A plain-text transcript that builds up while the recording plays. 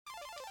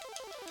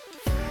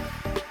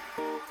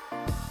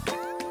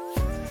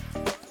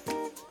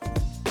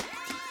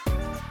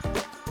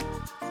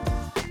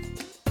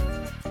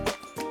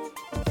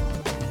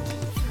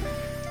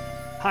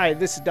Hi,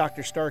 this is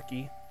Dr.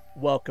 Starkey.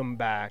 Welcome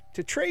back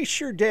to Trace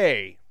Your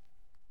Day.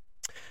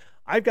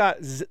 I've got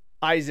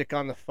Isaac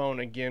on the phone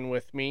again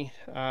with me.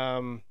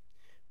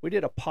 We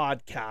did a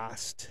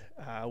podcast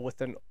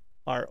with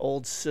our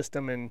old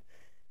system, and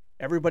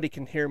everybody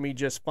can hear me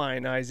just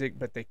fine, Isaac,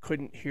 but they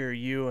couldn't hear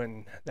you,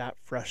 and that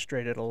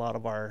frustrated a lot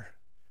of our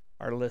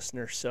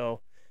listeners. So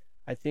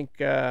I think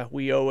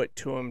we owe it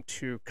to them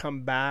to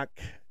come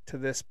back to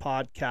this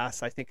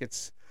podcast. I think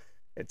it's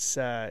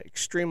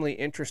extremely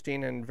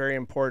interesting and very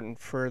important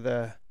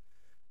for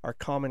our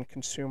common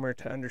consumer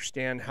to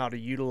understand how to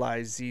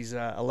utilize these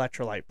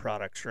electrolyte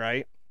products,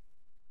 right?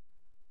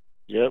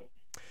 Yep.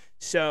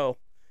 So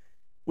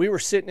we were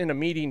sitting in a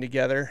meeting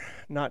together,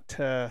 not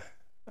to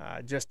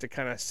just to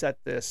kind of set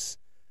this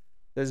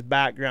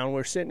background.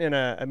 We're sitting in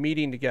a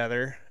meeting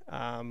together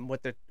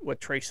with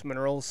Trace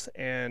Minerals,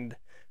 and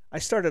I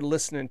started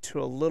listening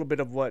to a little bit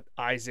of what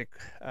Isaac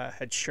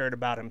had shared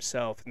about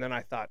himself, and then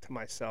I thought to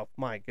myself,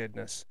 my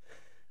goodness,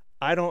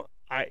 I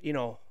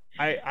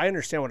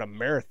understand what a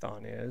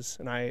marathon is,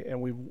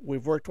 and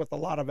we've worked with a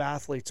lot of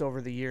athletes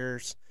over the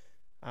years,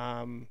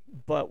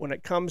 but when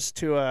it comes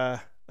to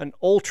an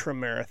ultra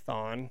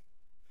marathon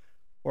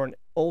or an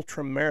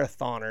ultra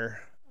marathoner,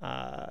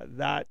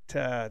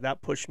 that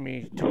pushed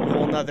me to a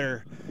whole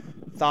nother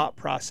thought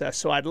process.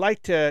 So I'd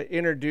like to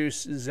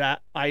introduce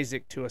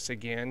Isaac to us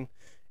again.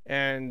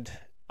 And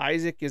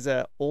Isaac is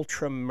a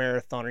ultra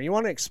marathoner. You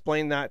want to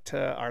explain that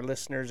to our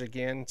listeners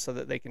again so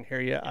that they can hear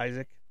you,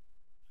 Isaac?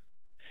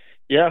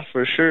 Yeah,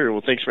 for sure.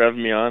 Well, thanks for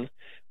having me on.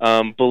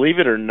 Believe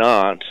it or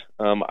not,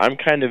 I'm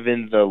kind of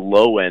in the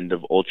low end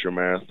of ultra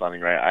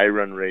marathoning, right? I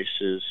run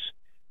races.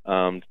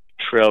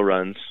 Trail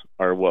runs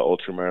are what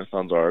ultra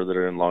marathons are that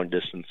are in long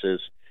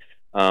distances.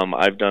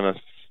 I've done a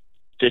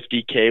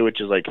 50K, which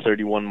is like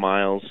 31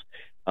 miles.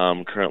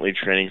 Currently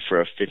training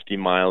for a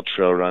 50-mile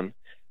trail run.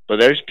 But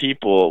there's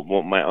people,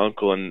 well, my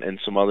uncle and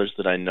some others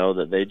that I know,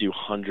 that they do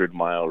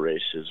 100-mile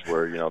races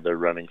where, they're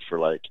running for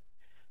like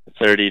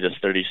 30 to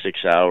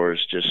 36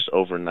 hours just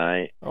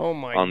overnight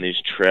on these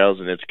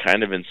trails. And it's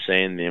kind of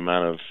insane the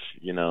amount of,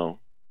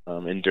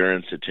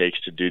 endurance it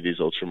takes to do these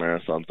ultra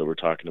marathons that we're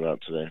talking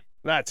about today.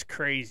 That's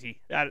crazy.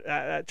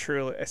 That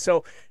truly.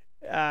 So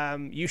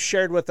you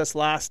shared with us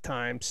last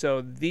time.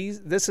 So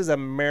this is a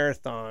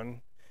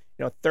marathon,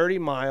 30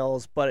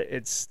 miles, but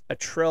it's a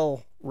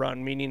trail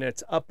run, meaning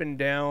it's up and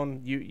down.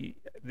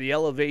 The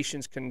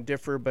elevations can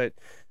differ, but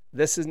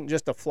this isn't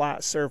just a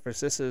flat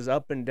surface. This is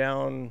up and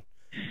down.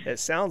 It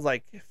sounds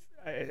like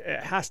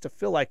it has to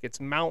feel like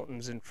it's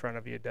mountains in front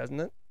of you,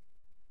 doesn't it?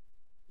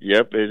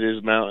 Yep, it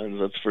is mountains.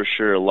 That's for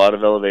sure. A lot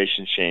of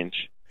elevation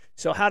change.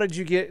 So how did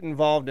you get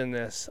involved in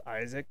this,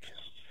 Isaac?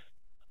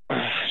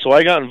 So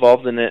I got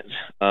involved in it.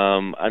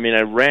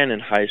 I ran in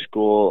high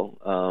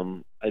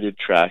school. I did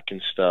track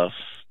and stuff,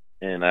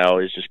 and I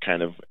always just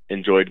kind of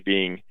enjoyed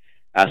being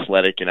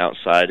athletic and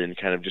outside and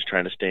kind of just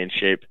trying to stay in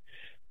shape.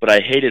 But I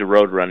hated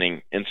road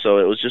running, and so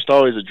it was just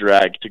always a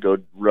drag to go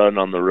run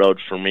on the road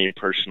for me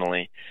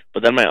personally.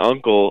 But then my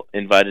uncle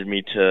invited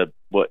me to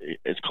what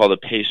it's called a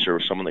pacer,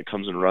 someone that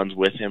comes and runs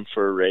with him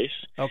for a race.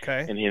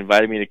 Okay. And he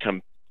invited me to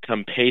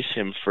come pace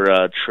him for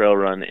a trail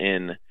run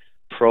in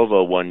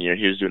Provo one year.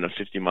 He was doing a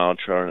 50-mile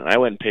trail run, and I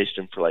went and paced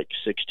him for like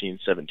 16,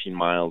 17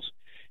 miles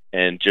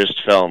and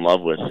just fell in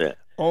love with it.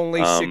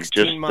 Only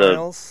 16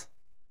 miles?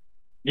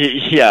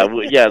 Yeah,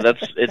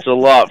 it's a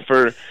lot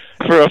for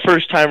a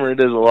first timer. It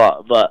is a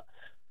lot, but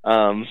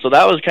so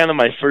that was kind of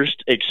my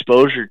first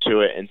exposure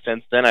to it, and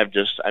since then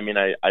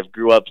I've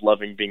grew up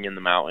loving being in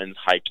the mountains.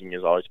 Hiking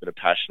has always been a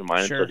passion of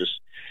mine. Sure. So just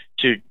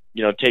to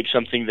take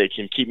something that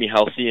can keep me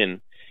healthy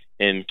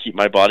and keep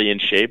my body in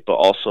shape, but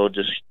also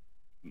just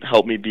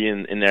help me be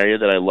in an area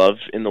that I love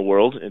in the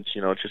world. It's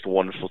it's just a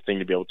wonderful thing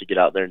to be able to get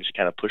out there and just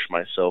kind of push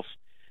myself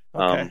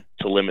to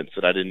limits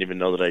that I didn't even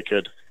know that I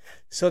could.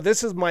 So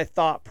this is my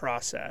thought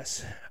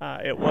process.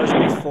 It was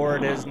before,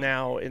 it is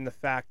now, in the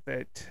fact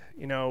that,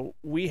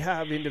 we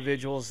have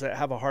individuals that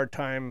have a hard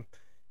time,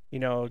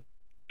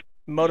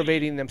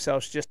 motivating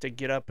themselves just to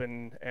get up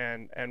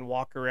and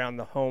walk around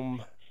the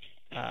home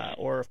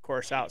or, of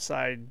course,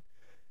 outside.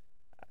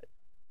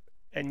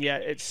 And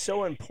yet it's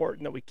so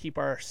important that we keep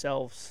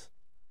ourselves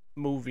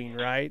moving,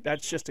 right?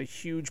 That's just a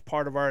huge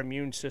part of our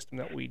immune system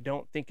that we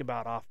don't think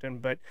about often.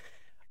 But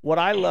what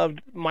I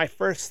loved, my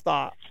first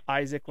thought,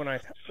 Isaac, when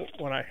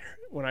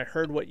I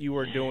heard what you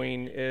were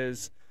doing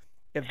is,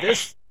 if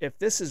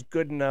this is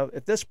good enough,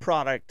 if this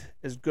product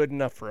is good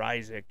enough for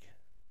Isaac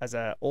as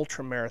a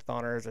ultra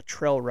marathoner, as a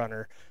trail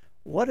runner,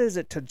 what is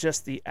it to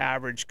just the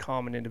average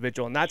common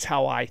individual? And that's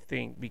how I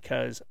think,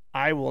 because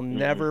I will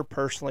never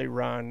personally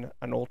run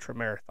an ultra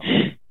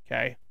marathon.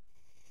 Okay.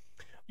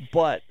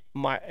 But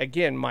my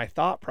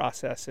thought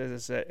process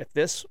is that if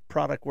this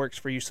product works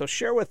for you, so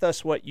share with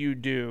us what you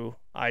do,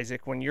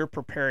 Isaac, when you're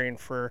preparing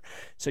for.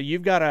 So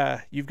you've got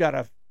a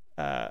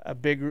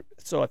big,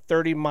 so a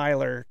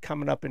 30-miler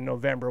coming up in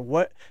November.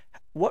 What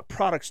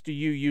products do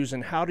you use,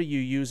 and how do you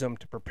use them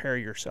to prepare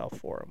yourself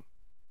for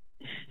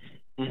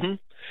them?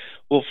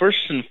 Well, first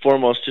and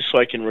foremost, just so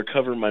I can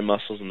recover my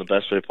muscles in the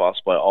best way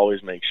possible, I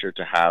always make sure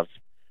to have,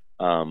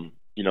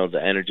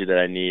 the energy that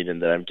I need,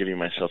 and that I'm giving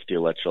myself the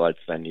electrolytes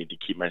that I need to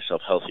keep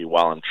myself healthy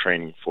while I'm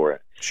training for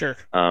it. Sure.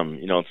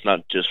 It's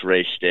not just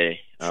race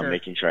day. Sure.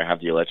 Making sure I have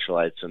the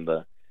electrolytes and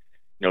the,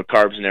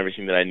 carbs and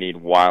everything that I need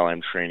while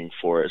I'm training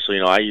for it. So,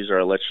 I use our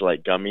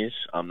electrolyte gummies.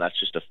 That's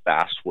just a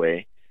fast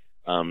way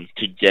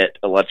to get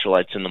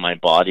electrolytes into my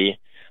body.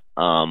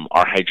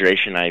 Our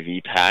hydration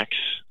IV packs,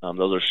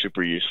 those are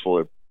super useful.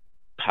 They're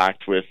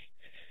packed with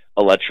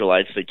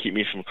electrolytes that keep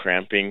me from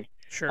cramping.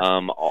 Sure.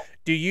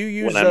 Do you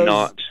use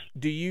those?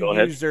 Do you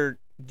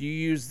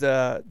use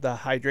the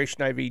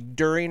hydration IV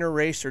during a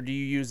race, or do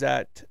you use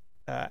that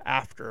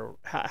after?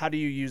 How do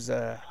you use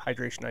a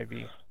hydration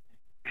IV?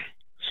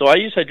 So I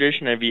use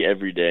hydration IV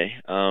every day,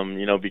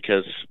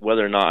 because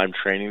whether or not I'm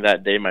training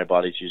that day, my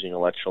body's using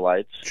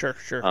electrolytes. Sure.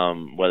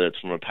 Whether it's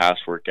from a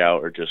past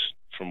workout or just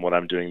from what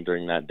I'm doing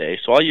during that day.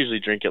 So I'll usually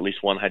drink at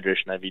least one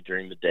hydration IV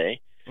during the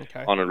day.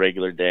 Okay. On a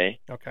regular day.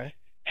 Okay.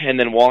 And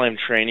then while I'm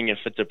training, if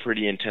it's a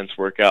pretty intense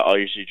workout, I'll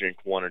usually drink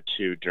one or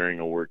two during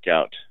a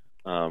workout.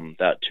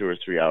 That 2 or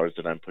 3 hours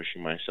that I'm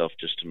pushing myself,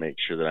 just to make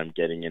sure that I'm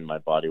getting in my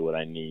body what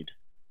I need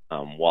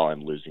while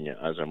I'm losing it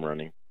as I'm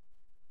running.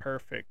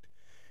 Perfect.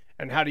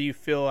 And how do you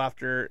feel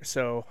after,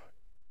 so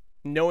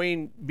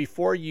knowing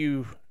before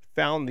you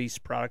found these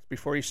products,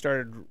 before you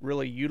started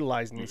really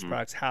utilizing these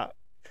products,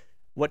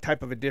 what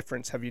type of a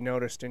difference have you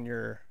noticed in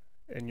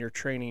your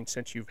training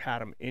since you've had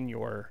them in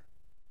your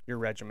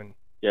regimen?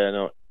 Yeah,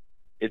 no,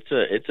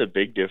 it's a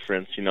big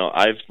difference.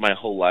 I've my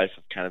whole life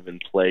have kind of been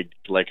plagued.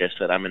 Like I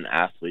said, I'm an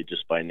athlete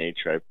just by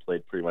nature. I've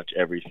played pretty much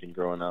everything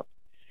growing up,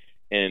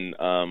 and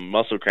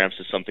muscle cramps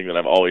is something that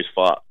I've always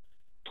fought.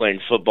 Playing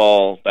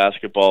football,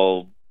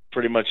 basketball,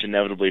 pretty much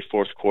inevitably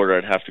fourth quarter,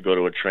 I'd have to go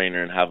to a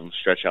trainer and have them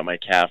stretch out my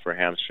calf or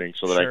hamstring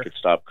so that I could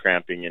stop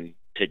cramping, and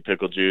take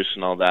pickle juice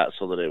and all that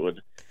so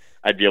that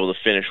I'd be able to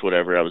finish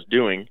whatever I was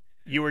doing.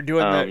 You were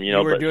doing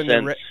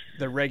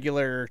the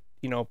regular,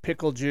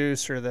 pickle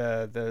juice, or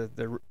the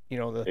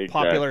exactly.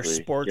 popular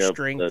sports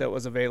drink that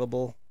was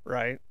available,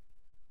 right?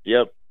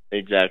 Yep,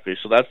 exactly.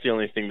 So that's the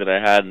only thing that I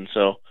had, and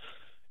so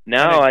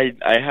now I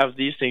have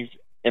these things,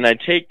 and I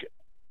take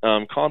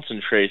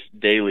concentrates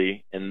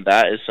daily, and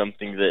that is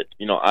something that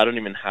I don't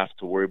even have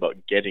to worry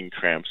about getting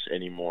cramps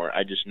anymore.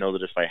 I just know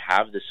that if I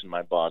have this in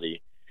my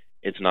body,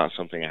 it's not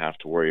something I have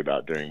to worry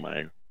about during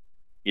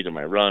either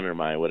my run or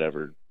my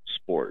whatever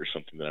sport or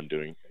something that I'm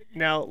doing.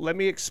 Now, let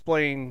me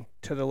explain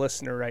to the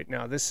listener right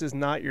now. This is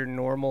not your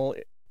normal,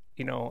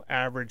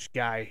 average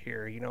guy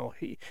here.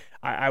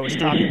 I was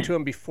talking to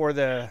him before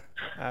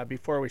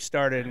we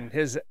started, and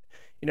his,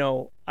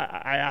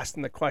 I asked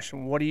him the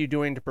question, what are you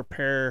doing to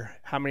prepare?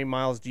 How many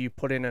miles do you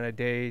put in a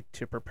day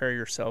to prepare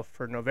yourself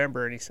for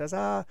November? And he says,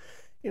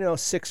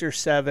 6 or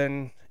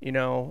 7,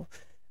 and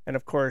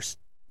of course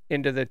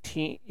into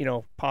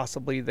the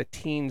possibly the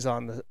teens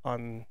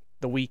on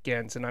the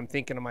weekends. And I'm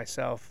thinking to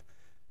myself,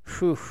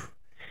 whew.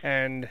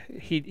 And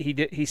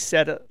he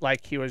said it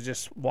like he was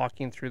just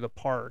walking through the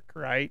park,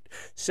 right?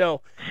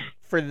 So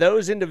for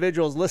those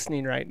individuals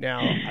listening right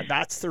now,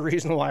 that's the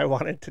reason why I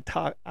wanted to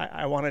talk.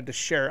 I wanted to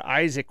share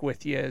Issac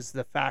with you, is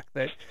the fact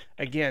that,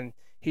 again,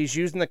 he's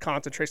using the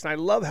concentrates. And I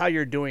love how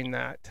you're doing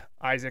that,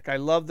 Issac. I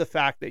love the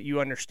fact that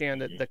you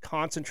understand that the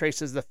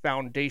concentrates is the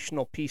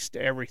foundational piece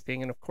to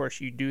everything. And of course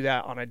you do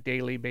that on a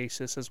daily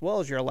basis, as well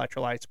as your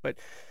electrolytes. But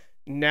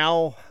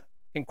now,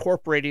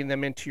 incorporating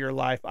them into your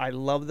life, I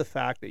love the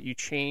fact that you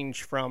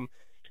change from,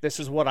 this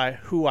is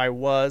who I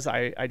was.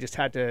 I just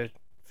had to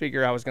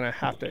figure I was going to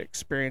have to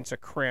experience a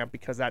cramp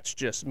because that's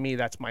just me,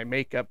 that's my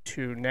makeup,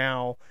 to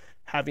now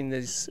having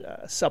these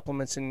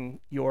supplements in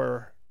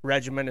your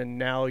regimen, and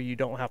now you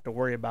don't have to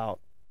worry about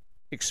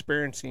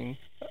experiencing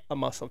a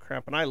muscle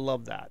cramp. And I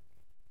love that.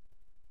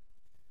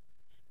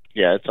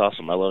 Yeah, it's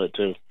awesome. I love it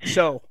too.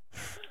 So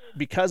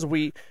because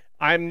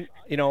I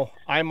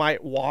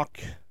might walk,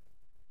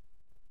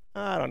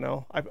 I don't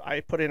know,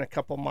 I put in a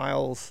couple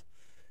miles.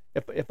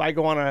 If I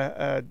go on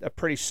a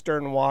pretty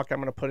stern walk, I'm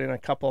going to put in a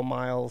couple of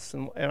miles,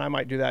 and I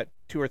might do that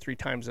 2 or 3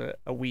 times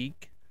a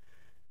week.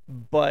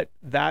 But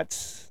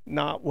that's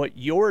not what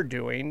you're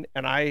doing,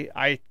 and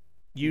I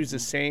use the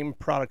same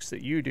products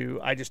that you do.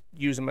 I just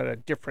use them at a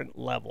different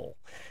level.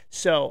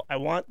 So I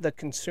want the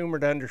consumer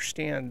to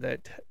understand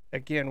that,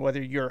 again,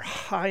 whether you're a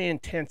high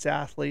intense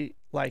athlete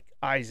like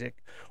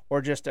Issac,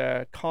 or just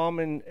a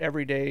common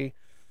everyday,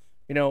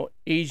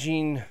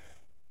 aging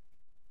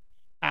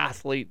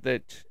athlete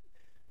that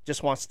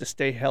just wants to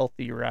stay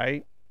healthy,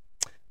 right?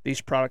 These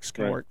products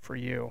can work for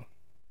you.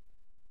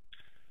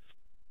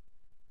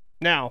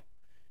 Now,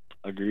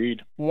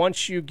 agreed.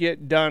 Once you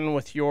get done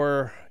with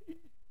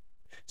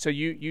so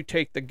you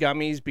take the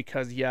gummies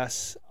because,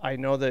 yes, I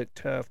know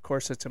that of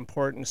course it's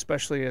important,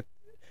 especially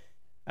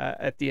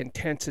at the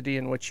intensity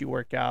in which you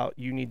work out.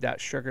 You need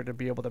that sugar to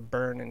be able to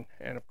burn,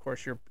 and of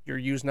course you're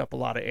using up a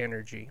lot of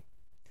energy.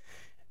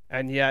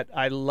 And yet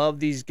I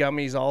love these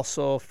gummies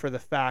also for the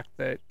fact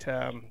that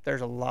there's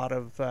a lot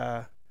of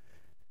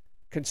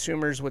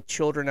consumers with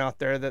children out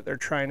there that they're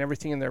trying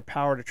everything in their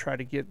power to try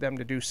to get them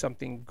to do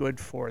something good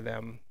for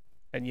them,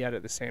 and yet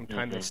at the same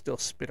time they still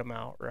spit them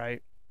out,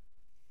 right?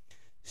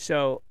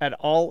 So at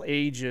all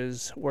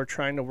ages, we're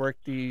trying to work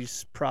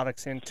these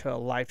products into a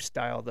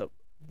lifestyle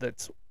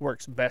that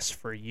works best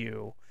for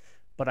you.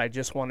 But I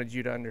just wanted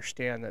you to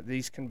understand that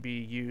these can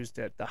be used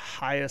at the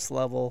highest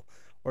level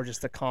or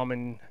just the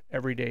common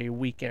everyday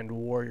weekend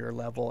warrior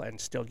level and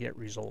still get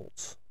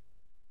results.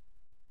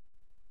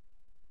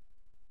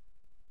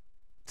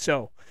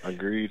 So,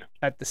 agreed.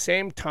 At the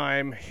same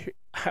time,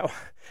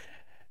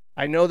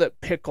 I know that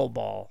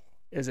pickleball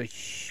is a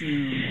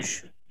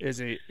huge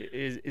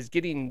is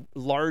getting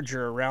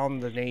larger around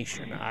the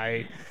nation.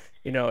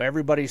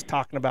 Everybody's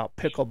talking about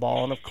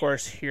pickleball, and of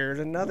course, here's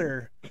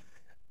another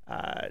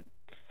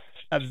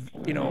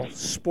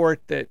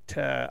sport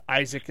that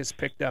Isaac has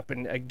picked up.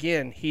 And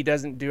again, he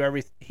doesn't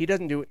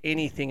do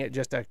anything at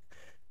just a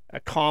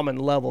common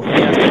level. He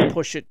has to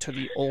push it to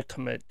the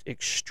ultimate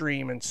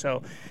extreme. And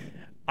so,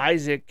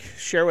 Isaac,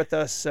 share with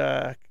us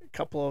a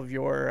couple of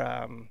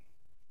your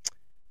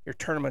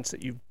tournaments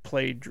that you've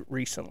played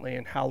recently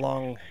and how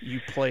long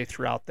you play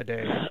throughout the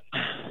day.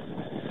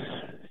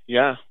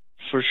 Yeah,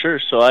 for sure.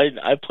 So I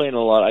play in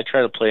a lot. I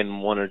try to play in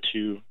 1 or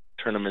 2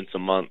 tournaments a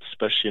month,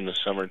 especially in the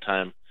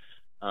summertime.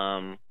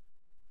 I'm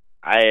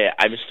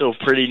still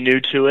pretty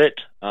new to it.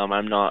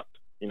 I'm not,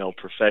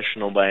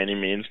 professional by any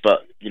means,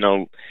 but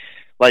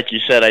like you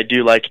said, I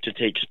do like to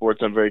take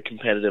sports. I'm very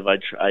competitive. I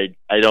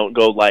don't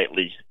go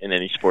lightly in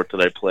any sport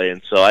that I play,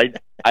 and so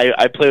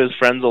I play with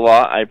friends a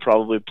lot. I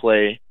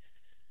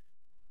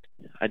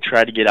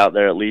try to get out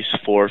there at least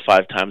 4 or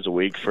 5 times a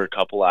week for a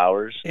couple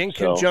hours. In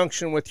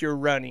conjunction with your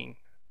running.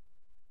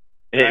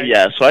 Right?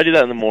 Yeah, so I do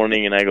that in the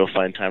morning, and I go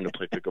find time to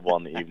play pickleball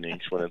in the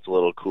evenings when it's a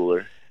little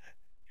cooler.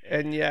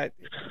 And yet,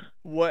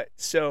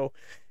 so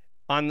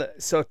run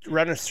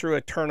us through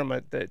a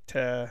tournament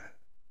that,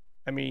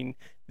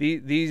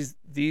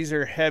 these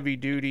are heavy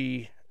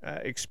duty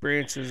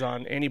experiences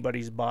on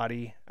anybody's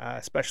body,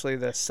 especially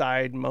the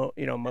side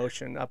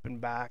motion up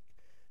and back.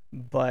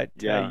 But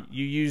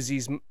you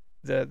use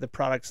the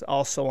products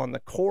also on the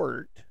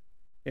court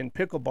in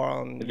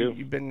pickleball, and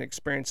you've been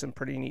experiencing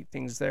pretty neat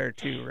things there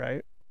too,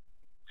 right?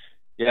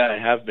 Yeah, I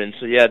have been.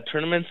 So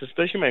tournaments,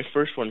 especially my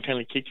first one, kind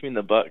of kicked me in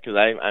the butt because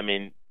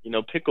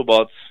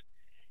pickleball,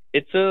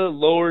 it's a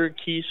lower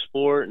key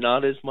sport,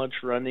 not as much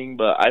running,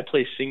 but I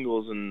play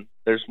singles, and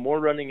there's more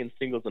running in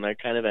singles than I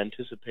kind of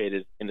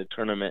anticipated in a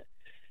tournament.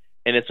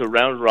 And it's a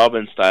round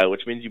robin style,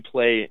 which means you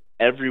play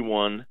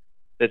everyone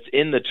that's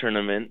in the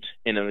tournament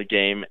in the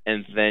game,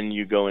 and then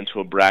you go into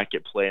a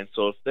bracket play. And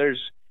so if there's,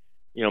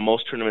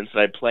 most tournaments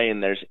that I play in,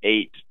 there's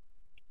 8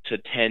 to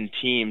 10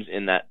 teams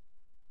in that,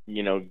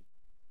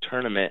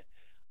 tournament,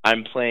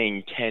 I'm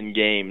playing 10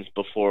 games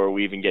before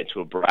we even get to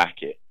a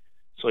bracket.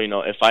 So,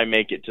 if I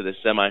make it to the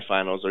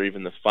semifinals or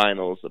even the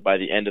finals, by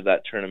the end of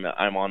that tournament,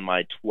 I'm on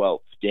my 12th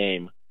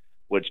game,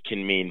 which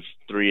can mean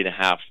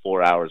 3.5,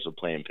 4 hours of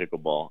playing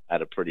pickleball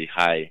at a pretty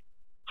high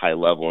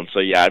level. And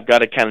so, I've got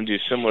to kind of do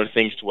similar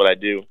things to what I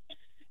do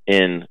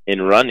in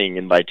running,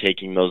 and by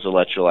taking those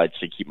electrolytes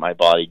to keep my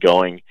body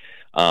going.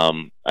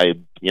 I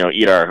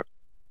eat our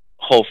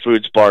whole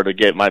foods bar to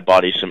get my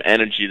body some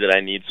energy that I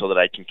need so that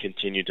I can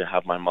continue to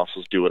have my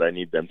muscles do what I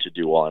need them to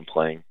do while I'm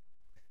playing.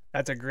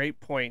 That's a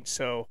great point.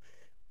 So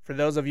for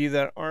those of you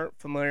that aren't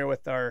familiar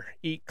with our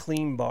Eat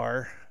Clean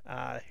bar,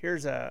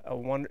 here's a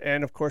one,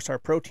 and of course our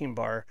protein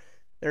bar.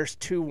 There's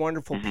 2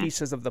 wonderful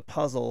pieces of the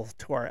puzzle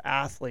to our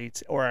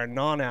athletes or our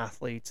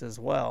non-athletes as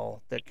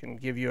well that can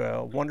give you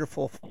a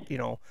wonderful,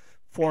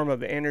 form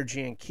of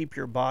energy and keep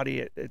your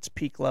body at its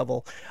peak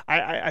level.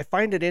 I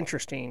find it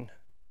interesting,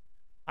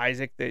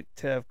 Isaac,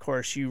 that of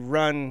course you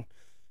run,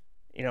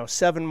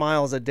 7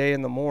 miles a day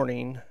in the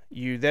morning.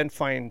 You then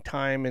find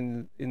time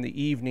in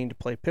the evening to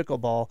play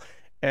pickleball.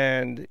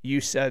 And you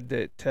said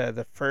that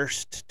the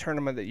first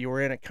tournament that you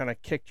were in, it kind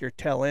of kicked your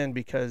tail end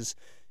because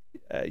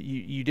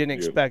you didn't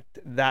expect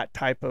that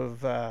type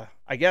of,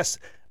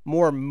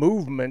 more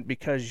movement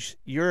because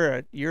you're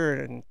an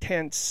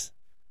intense,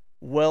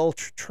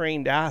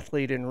 well-trained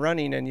athlete in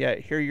running, and yet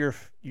here you're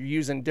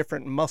using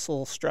different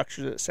muscle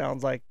structures. It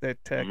sounds like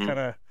that kind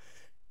of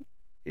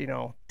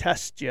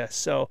test you.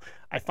 So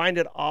I find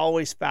it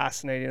always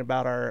fascinating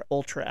about our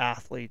ultra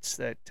athletes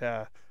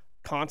that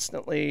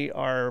constantly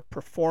are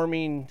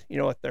performing,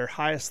 at their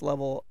highest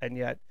level, and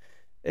yet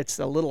it's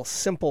the little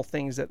simple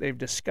things that they've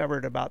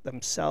discovered about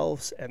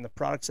themselves and the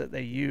products that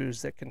they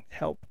use that can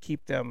help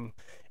keep them,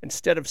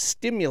 instead of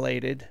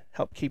stimulated,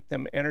 help keep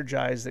them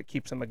energized, that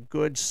keeps them a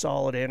good,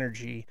 solid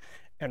energy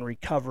and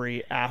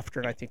recovery after.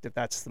 And I think that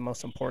that's the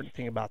most important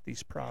thing about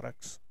these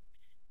products.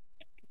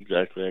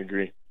 Exactly, I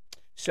agree.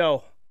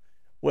 So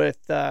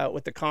with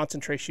the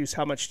concentration use,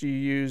 how much do you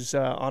use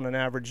on an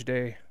average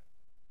day?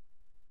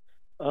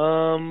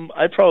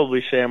 I'd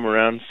probably say I'm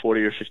around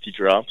 40 or 50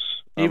 drops.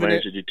 I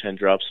usually do 10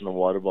 drops in a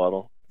water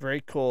bottle.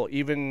 Very cool.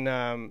 Even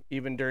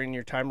during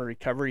your time of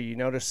recovery, you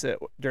notice that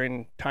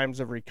during times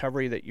of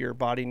recovery that your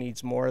body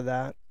needs more of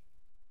that?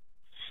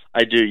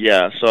 I do,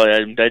 yeah. So I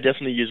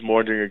definitely use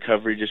more during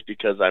recovery just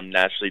because I'm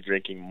naturally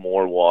drinking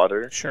more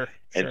water. Sure,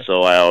 And sure.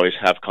 so I always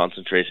have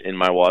concentrates in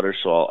my water,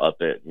 so I'll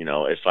up it.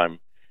 If I'm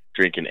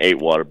drinking 8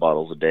 water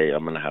bottles a day,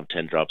 I'm going to have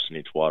 10 drops in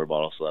each water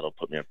bottle, so that'll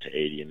put me up to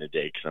 80 in a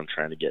day because I'm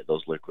trying to get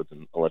those liquids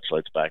and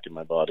electrolytes back in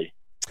my body.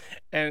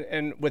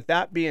 And with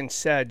that being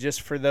said,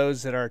 just for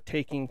those that are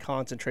taking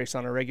concentrates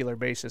on a regular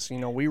basis,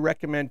 we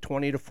recommend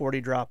 20 to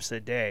 40 drops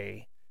a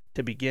day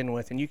to begin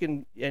with,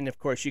 and of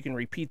course you can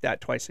repeat that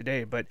twice a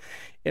day. But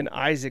in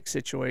Isaac's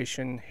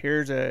situation,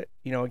 here's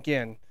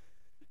again,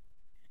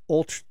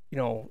 ultra,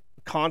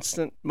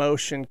 constant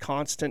motion,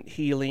 constant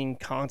healing,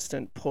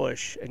 constant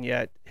push, and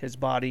yet his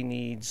body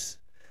needs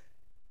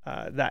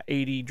that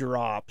 80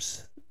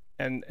 drops.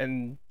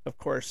 And of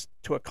course,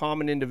 to a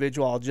common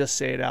individual, I'll just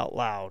say it out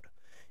loud.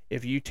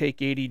 If you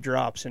take 80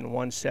 drops in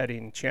one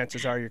setting,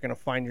 chances are you're going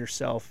to find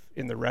yourself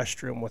in the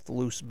restroom with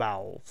loose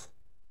bowels.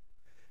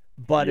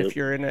 But Yep, if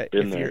you're in a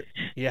been if there. you're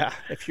yeah,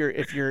 if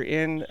you're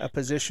in a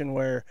position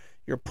where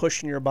you're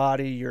pushing your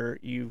body,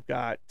 you've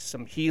got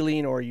some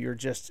healing, or you're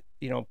just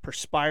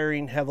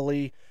perspiring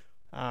heavily,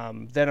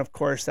 then of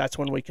course that's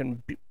when we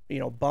can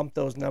bump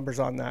those numbers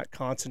on that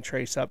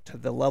concentrates up to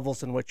the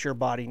levels in which your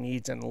body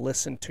needs, and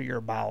listen to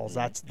your bowels.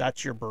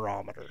 That's your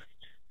barometer.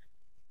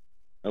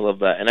 I love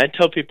that. And I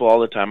tell people all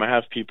the time, I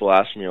have people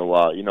ask me a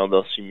lot,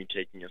 they'll see me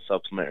taking a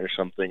supplement or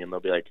something, and they'll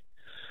be like,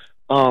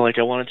 oh, like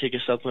I want to take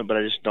a supplement, but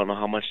I just don't know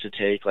how much to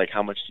take. Like,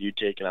 how much do you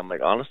take? And I'm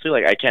like, honestly,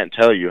 like I can't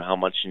tell you how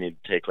much you need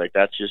to take. Like,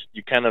 that's just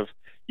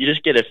you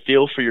just get a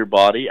feel for your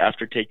body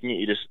after taking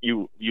it.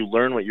 You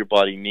learn what your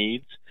body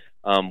needs,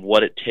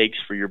 what it takes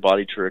for your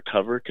body to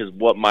recover. Because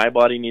what my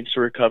body needs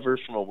to recover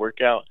from a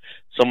workout,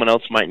 someone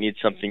else might need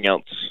something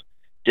else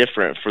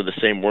different for the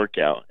same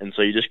workout. And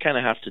so you just kind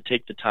of have to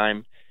take the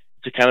time.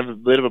 It's a kind of a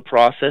bit of a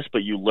process,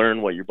 but you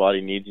learn what your body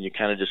needs, and you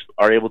kind of just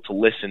are able to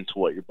listen to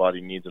what your body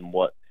needs and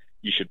what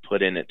you should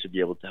put in it to be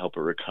able to help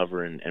it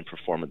recover and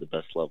perform at the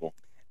best level.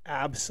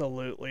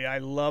 Absolutely. I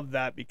love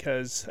that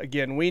because,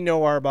 again, we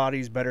know our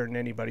bodies better than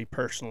anybody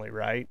personally,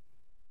 right?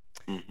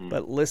 Mm-hmm.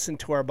 But listen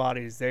to our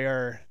bodies. They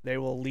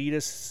will lead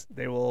us.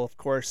 They will, of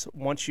course,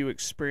 once you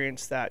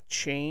experience that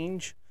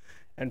change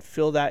and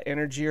feel that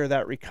energy or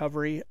that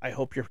recovery, I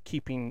hope you're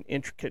keeping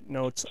intricate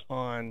notes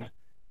on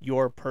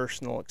your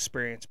personal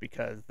experience,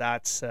 because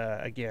that's,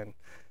 again,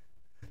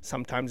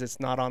 sometimes it's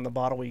not on the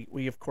bottle.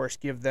 We of course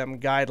give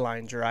them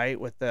guidelines, right,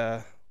 with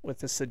the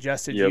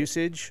suggested Yep.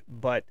 usage.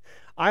 But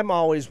I'm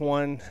always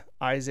one,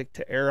 Isaac,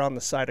 to err on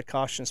the side of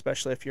caution,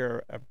 especially if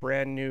you're a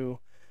brand new,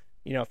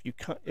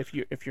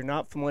 if you're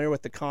not familiar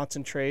with the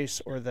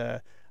concentrates or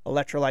the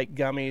electrolyte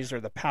gummies or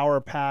the power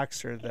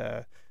packs or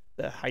the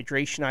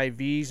hydration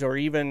IVs, or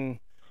even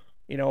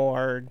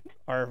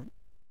our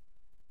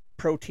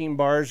protein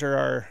bars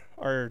or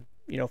our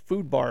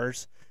food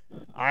bars.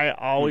 I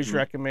always Mm-hmm.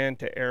 recommend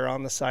to err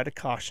on the side of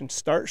caution.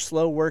 Start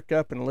slow, work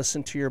up, and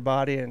listen to your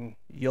body, and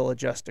you'll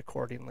adjust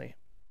accordingly.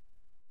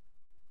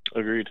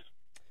 Agreed.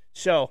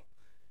 So,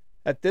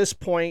 at this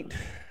point,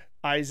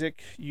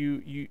 Isaac,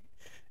 you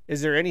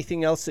is there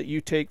anything else that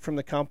you take from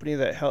the company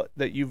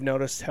that you've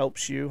noticed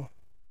helps you?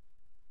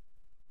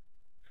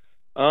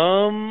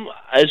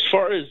 As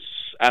far as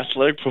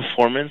athletic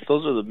performance,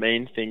 those are the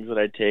main things that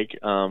I take.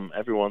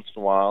 Every once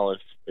in a while,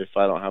 if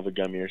I don't have a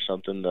gummy or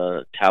something,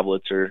 the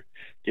tablets or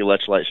the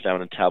electrolyte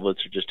stamina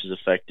tablets are just as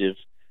effective.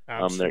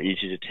 They're Absolutely.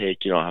 easy to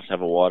take. You don't have to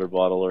have a water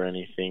bottle or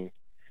anything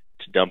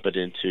to dump it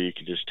into. You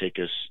can just take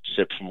a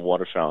sip from a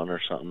water fountain or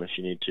something if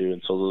you need to,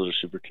 and so those are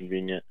super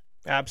convenient.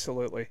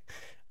 Absolutely.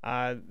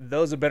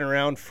 Those have been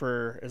around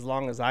for as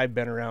long as I've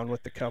been around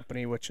with the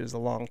company, which is a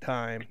long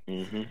time.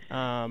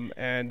 Hmm.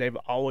 And they've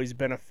always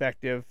been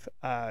effective,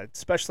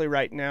 especially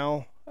right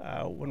now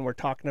when we're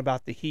talking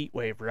about the heat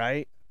wave,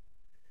 right?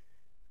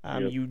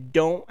 Yep. You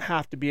don't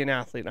have to be an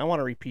athlete. And I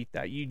want to repeat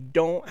that. You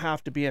don't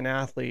have to be an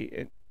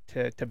athlete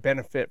to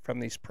benefit from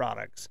these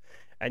products.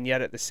 And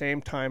yet, at the same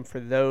time,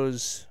 for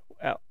those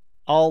at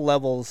all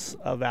levels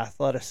of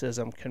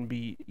athleticism can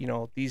be,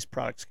 these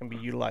products can be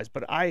utilized.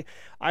 But I'd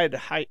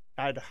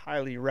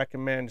highly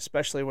recommend,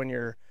 especially when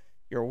you're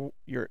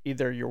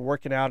either you're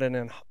working out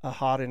in a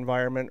hot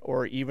environment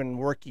or even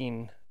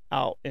working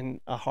out in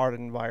a hot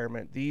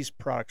environment. These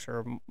products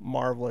are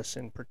marvelous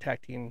in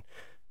protecting,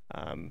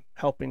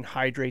 helping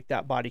hydrate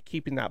that body,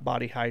 keeping that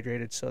body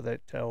hydrated, so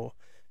that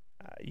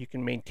you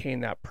can maintain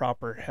that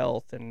proper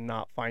health and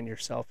not find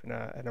yourself in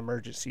an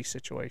emergency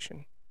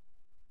situation.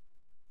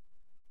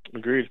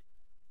 Agreed.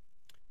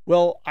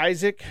 Well,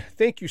 Isaac,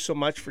 thank you so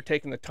much for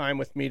taking the time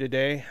with me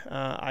today.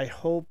 I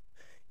hope,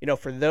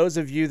 for those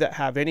of you that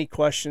have any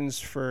questions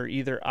for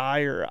either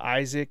I or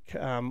Isaac,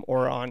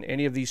 or on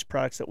any of these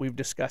products that we've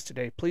discussed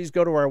today, please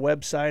go to our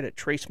website at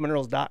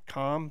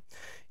traceminerals.com.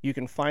 You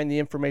can find the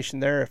information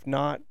there. If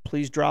not,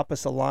 please drop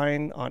us a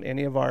line on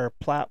any of our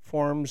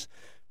platforms,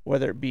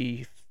 whether it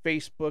be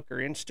Facebook or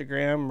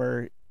Instagram,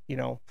 or,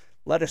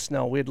 let us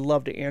know. We'd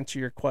love to answer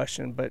your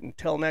question. But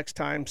until next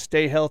time,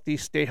 stay healthy,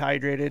 stay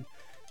hydrated,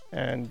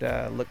 and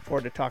look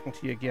forward to talking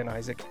to you again,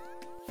 Isaac.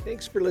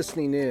 Thanks for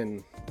listening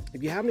in.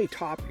 If you have any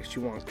topics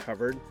you want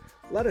covered,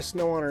 let us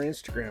know on our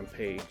Instagram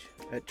page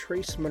at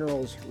Trace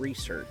Minerals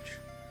Research.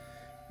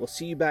 We'll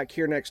see you back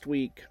here next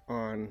week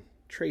on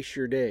Trace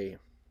Your Day.